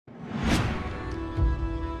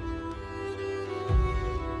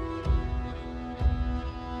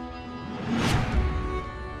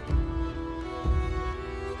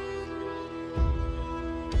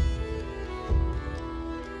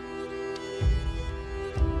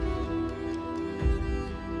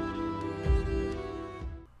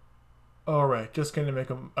Alright, just going to make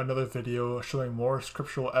another video showing more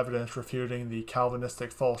scriptural evidence refuting the Calvinistic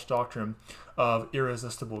false doctrine of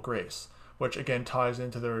irresistible grace, which again ties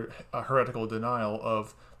into their heretical denial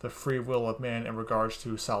of the free will of man in regards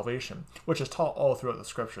to salvation, which is taught all throughout the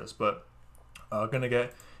scriptures. But going to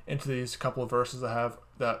get into these couple of verses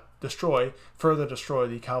that further destroy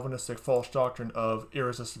the Calvinistic false doctrine of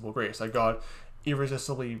irresistible grace, that God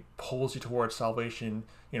irresistibly pulls you towards salvation.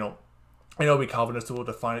 I know we Calvinists will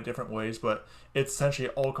define it different ways, but it essentially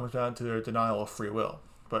all comes down to their denial of free will.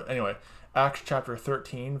 But anyway, Acts chapter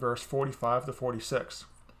 13, verse 45 to 46.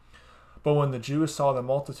 But when the Jews saw the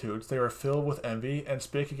multitudes, they were filled with envy, and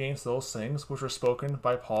spake against those things which were spoken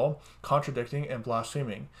by Paul, contradicting and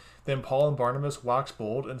blaspheming. Then Paul and Barnabas waxed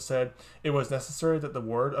bold, and said, It was necessary that the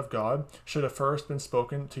word of God should have first been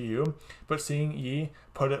spoken to you, but seeing ye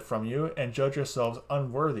put it from you, and judge yourselves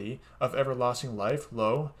unworthy of everlasting life,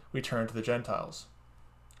 lo, we turn to the Gentiles.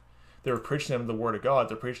 They were preaching them the word of God,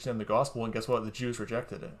 they're preaching them the gospel, and guess what? The Jews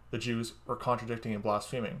rejected it. The Jews were contradicting and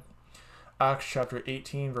blaspheming. Acts chapter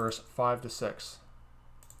 18, verse 5 to 6.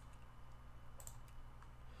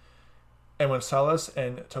 And when Silas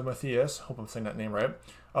and Timotheus, hope I'm saying that name right,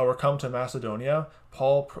 were come to Macedonia,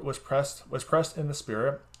 Paul was pressed in the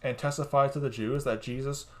Spirit, and testified to the Jews that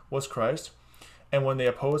Jesus was Christ. And when they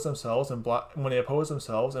opposed themselves and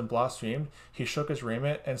blasphemed, he shook his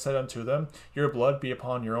raiment and said unto them, Your blood be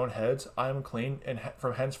upon your own heads. I am clean, and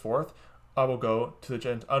from henceforth I will go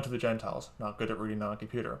unto the Gentiles. Not good at reading on a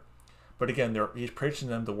computer. But again, he's preaching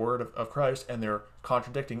them the word of Christ, and they're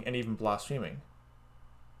contradicting and even blaspheming.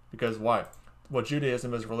 Because why? Well,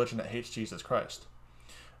 Judaism is a religion that hates Jesus Christ.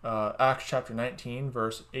 Acts chapter 19,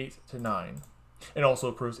 verse 8 to 9. It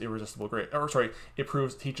also proves irresistible grace.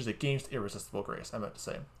 Teaches against irresistible grace, I meant to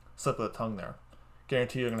say. Slip of the tongue there.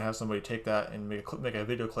 Guarantee you're going to have somebody take that and make a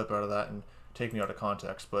video clip out of that and take me out of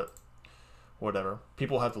context, but whatever.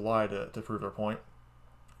 People have to lie to prove their point.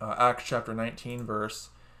 Acts chapter 19, verse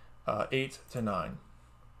 8 to 9.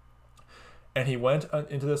 And he went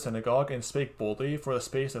into the synagogue and spake boldly for the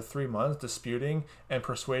space of 3 months, disputing and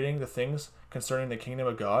persuading the things concerning the kingdom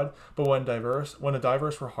of God. But when the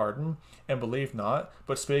divers were hardened and believed not,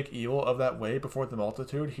 but spake evil of that way before the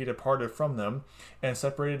multitude, he departed from them and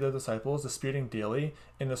separated the disciples, disputing daily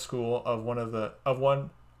in the school of one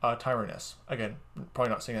Tyrannus. Again,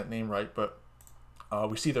 probably not saying that name right, but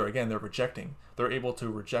we see there again they're able to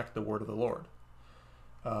reject the word of the Lord.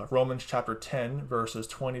 Romans chapter 10, verses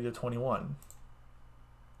 20 to 21.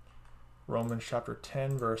 Romans chapter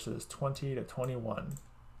 10, verses 20 to 21.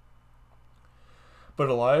 But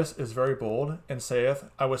Elias is very bold, and saith,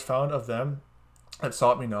 I was found of them that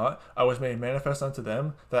sought me not. I was made manifest unto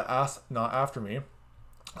them that asked not after me.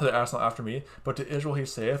 But to Israel he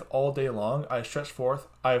saith, All day long I have stretched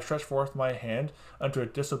forth my hand unto a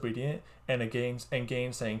disobedient and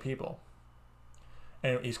gainsaying people.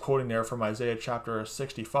 And he's quoting there from Isaiah chapter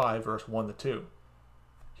 65, verse 1 to 2.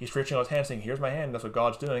 He's stretching out his hand saying, Here's my hand, that's what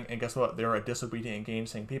God's doing. And guess what? They're a disobedient and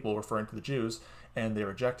gainsaying people, referring to the Jews, and they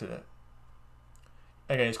rejected it.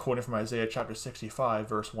 Again, he's quoting from Isaiah chapter 65,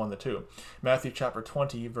 verse 1 to 2. Matthew chapter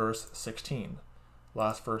 20, verse 16.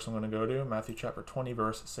 Last verse I'm going to go to, Matthew chapter 20,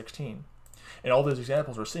 verse 16. In all these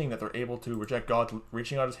examples, we're seeing that they're able to reject God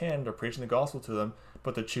reaching out his hand or preaching the gospel to them,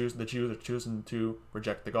 but the Jews are choosing to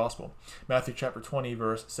reject the gospel. Matthew chapter 20,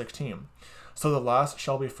 verse 16. So the last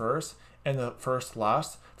shall be first, and the first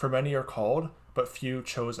last, for many are called, but few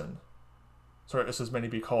chosen. Sorry, it says many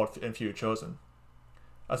be called and few chosen.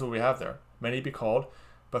 That's what we have there. Many be called,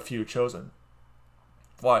 but few chosen.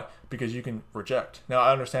 Why? Because you can reject. Now,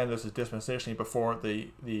 I understand this is dispensationally before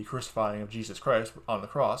the crucifying of Jesus Christ on the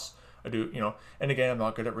cross. I do, and again, I'm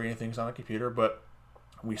not good at reading things on a computer, but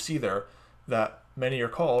we see there that many are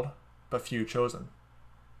called, but few chosen.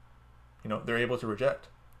 They're able to reject.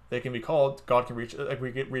 They can be called, God can reach, like we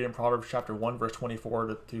read in Proverbs chapter 1, verse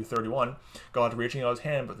 24 to 31, God reaching out his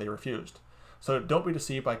hand, but they refused. So don't be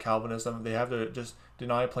deceived by Calvinism. They have to just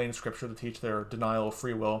deny plain scripture to teach their denial of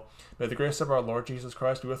free will. May the grace of our Lord Jesus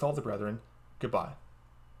Christ be with all the brethren. Goodbye.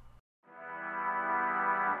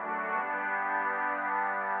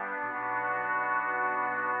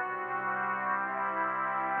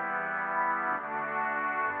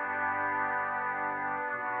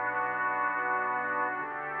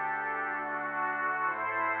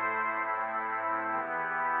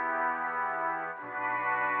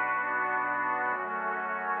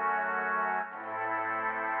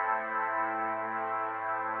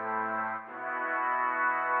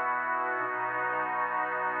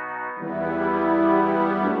 Thank you.